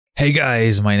Hey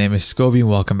guys, my name is Scoby and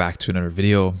welcome back to another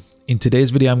video. In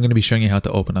today's video, I'm going to be showing you how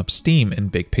to open up Steam in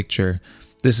Big Picture.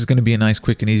 This is going to be a nice,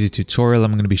 quick and easy tutorial.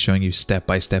 I'm going to be showing you step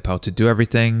by step how to do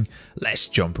everything. Let's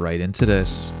jump right into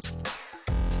this.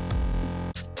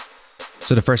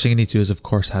 So the first thing you need to do is of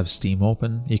course have Steam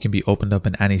open. You can be opened up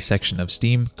in any section of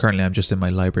Steam. Currently I'm just in my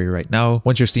library right now.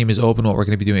 Once your Steam is open, what we're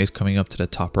going to be doing is coming up to the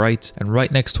top right, and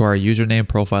right next to our username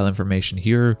profile information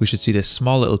here, we should see this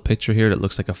small little picture here that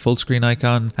looks like a full screen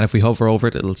icon, and if we hover over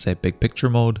it, it'll say Big Picture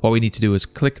mode. What we need to do is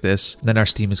click this, and then our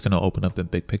Steam is going to open up in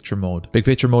Big Picture mode. Big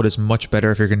Picture mode is much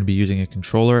better if you're going to be using a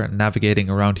controller, and navigating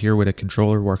around here with a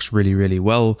controller works really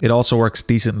well. It also works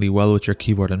decently well with your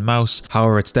keyboard and mouse.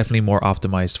 However, it's definitely more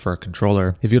optimized for a controller.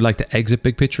 If you'd like to exit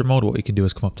Big Picture mode, what you can do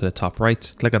is come up to the top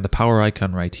right, click on the power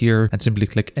icon right here, and simply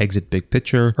click exit Big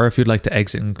Picture. Or if you'd like to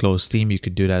exit and close Steam, you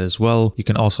could do that as well. You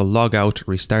can also log out,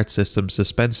 restart system,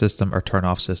 suspend system, or turn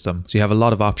off system. So you have a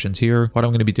lot of options here. What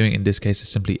I'm going to be doing in this case is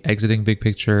simply exiting Big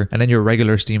Picture, and then your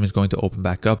regular Steam is going to open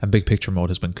back up and Big Picture mode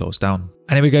has been closed down.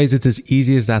 Anyway guys, it's as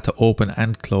easy as that to open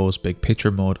and close Big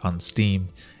Picture mode on Steam.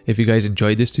 If you guys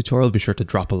enjoyed this tutorial, be sure to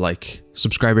drop a like.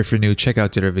 Subscribe if you're new, check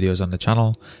out the other videos on the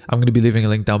channel. I'm going to be leaving a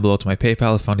link down below to my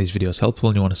PayPal if you found these videos helpful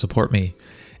and you want to support me.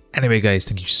 Anyway guys,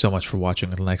 thank you so much for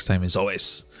watching. Until next time, as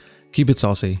always, keep it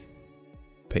saucy.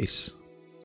 Peace.